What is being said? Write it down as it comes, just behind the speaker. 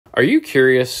Are you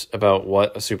curious about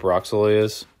what a superoxalloy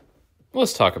is?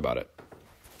 Let's talk about it.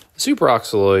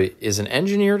 Superoxalloy is an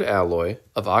engineered alloy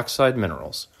of oxide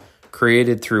minerals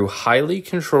created through highly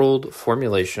controlled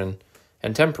formulation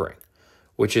and tempering,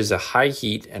 which is a high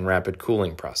heat and rapid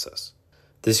cooling process.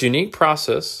 This unique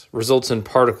process results in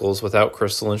particles without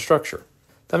crystalline structure.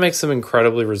 That makes them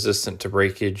incredibly resistant to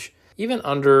breakage, even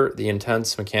under the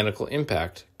intense mechanical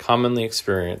impact commonly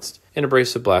experienced in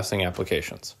abrasive blasting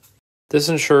applications. This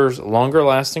ensures longer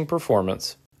lasting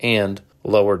performance and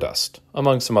lower dust,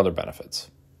 among some other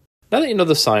benefits. Now that you know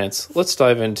the science, let's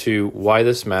dive into why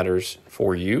this matters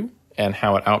for you and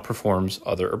how it outperforms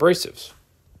other abrasives.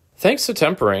 Thanks to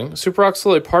tempering,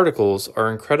 superoxalloy particles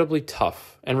are incredibly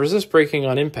tough and resist breaking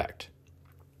on impact.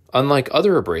 Unlike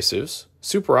other abrasives,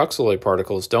 superoxalloy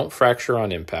particles don't fracture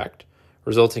on impact,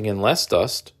 resulting in less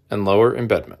dust and lower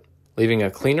embedment, leaving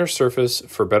a cleaner surface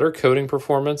for better coating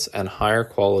performance and higher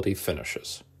quality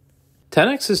finishes.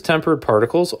 10x's tempered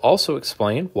particles also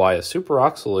explain why a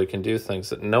superoxalloy can do things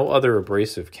that no other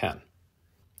abrasive can.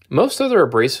 Most other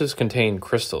abrasives contain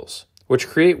crystals, which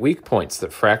create weak points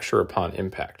that fracture upon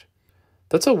impact.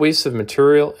 That's a waste of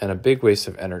material and a big waste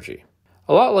of energy.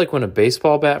 A lot like when a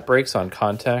baseball bat breaks on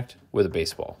contact with a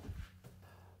baseball.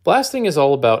 Blasting is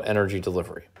all about energy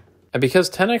delivery. And because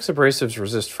 10x abrasives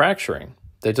resist fracturing,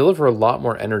 they deliver a lot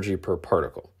more energy per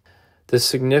particle. This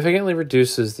significantly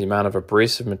reduces the amount of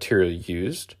abrasive material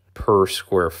used per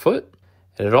square foot,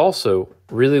 and it also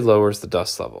really lowers the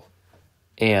dust level.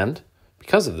 And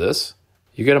because of this,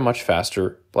 you get a much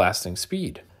faster blasting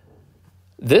speed.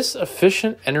 This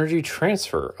efficient energy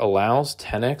transfer allows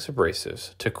 10x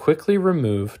abrasives to quickly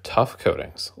remove tough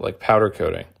coatings, like powder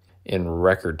coating, in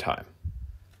record time.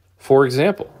 For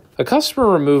example, a customer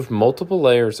removed multiple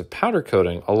layers of powder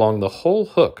coating along the whole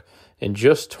hook in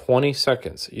just 20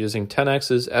 seconds using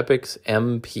 10x's Epix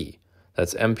MP.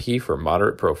 That's MP for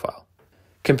moderate profile.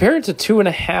 Compared to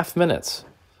 2.5 minutes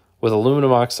with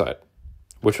aluminum oxide,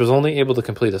 which was only able to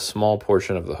complete a small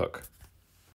portion of the hook.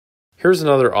 Here's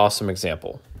another awesome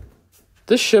example.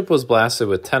 This ship was blasted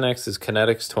with 10x's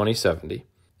Kinetics 2070,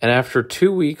 and after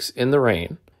 2 weeks in the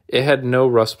rain, it had no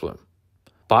rust bloom.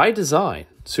 By design,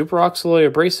 superoxalloy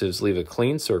abrasives leave a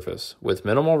clean surface with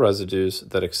minimal residues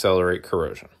that accelerate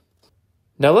corrosion.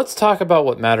 Now let's talk about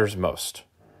what matters most: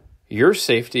 your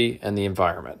safety and the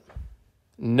environment.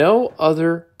 No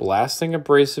other blasting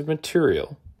abrasive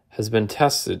material has been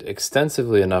tested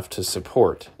extensively enough to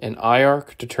support an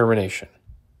IARC determination.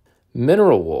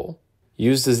 Mineral wool,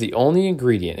 used as the only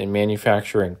ingredient in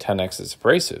manufacturing 10x's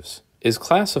abrasives, is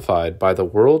classified by the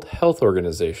World Health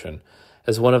Organization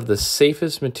as one of the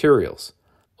safest materials,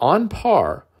 on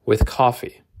par with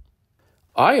coffee.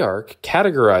 IARC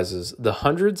categorizes the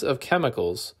hundreds of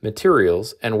chemicals,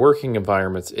 materials, and working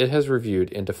environments it has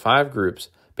reviewed into 5 groups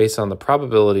based on the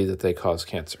probability that they cause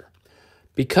cancer.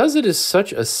 Because it is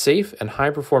such a safe and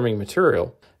high-performing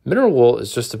material, mineral wool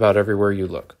is just about everywhere you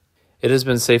look. It has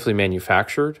been safely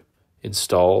manufactured,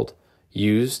 installed,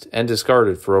 used, and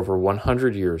discarded for over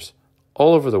 100 years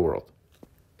all over the world.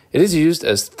 It is used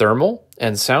as thermal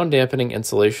and sound dampening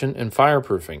insulation and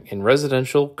fireproofing in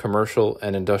residential, commercial,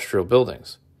 and industrial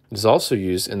buildings. It is also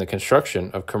used in the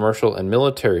construction of commercial and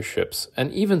military ships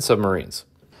and even submarines.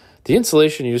 The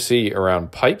insulation you see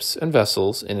around pipes and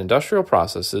vessels in industrial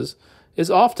processes is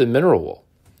often mineral wool.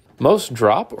 Most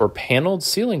drop or paneled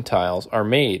ceiling tiles are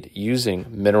made using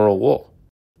mineral wool.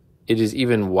 It is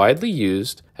even widely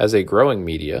used as a growing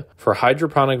media for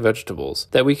hydroponic vegetables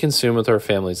that we consume with our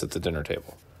families at the dinner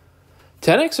table.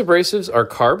 10x abrasives are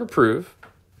CARB approved,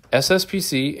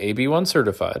 SSPC AB1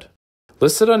 certified,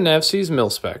 listed on NAVSEA's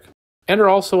mil-spec, and are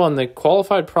also on the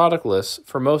qualified product list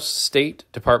for most state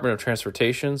Department of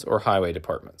Transportation's or highway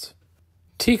departments.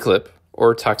 TCLIP,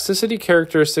 or Toxicity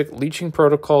Characteristic Leaching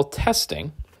Protocol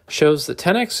testing, shows that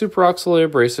 10x superoxalloy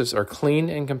abrasives are clean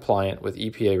and compliant with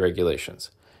EPA regulations.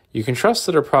 You can trust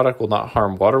that a product will not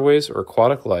harm waterways or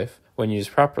aquatic life when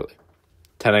used properly.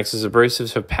 10x's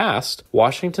abrasives have passed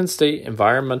Washington State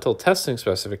Environmental Testing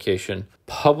Specification,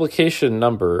 publication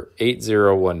number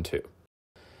 8012.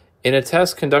 In a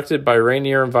test conducted by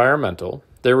Rainier Environmental,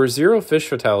 there were 0 fish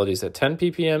fatalities at 10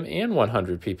 ppm and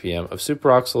 100 ppm of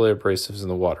superoxalloy abrasives in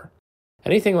the water.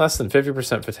 Anything less than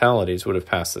 50% fatalities would have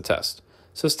passed the test.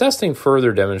 So this testing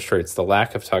further demonstrates the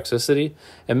lack of toxicity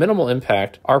and minimal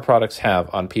impact our products have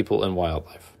on people and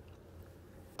wildlife.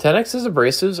 10x's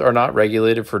abrasives are not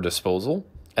regulated for disposal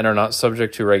and are not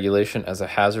subject to regulation as a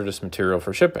hazardous material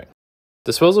for shipping.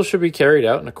 Disposal should be carried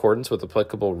out in accordance with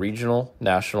applicable regional,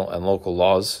 national, and local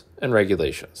laws and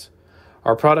regulations.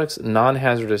 Our product's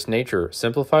non-hazardous nature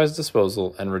simplifies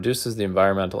disposal and reduces the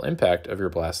environmental impact of your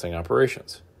blasting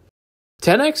operations.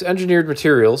 10x Engineered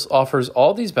Materials offers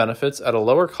all these benefits at a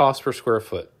lower cost per square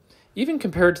foot, even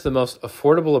compared to the most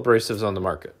affordable abrasives on the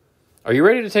market. Are you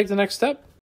ready to take the next step?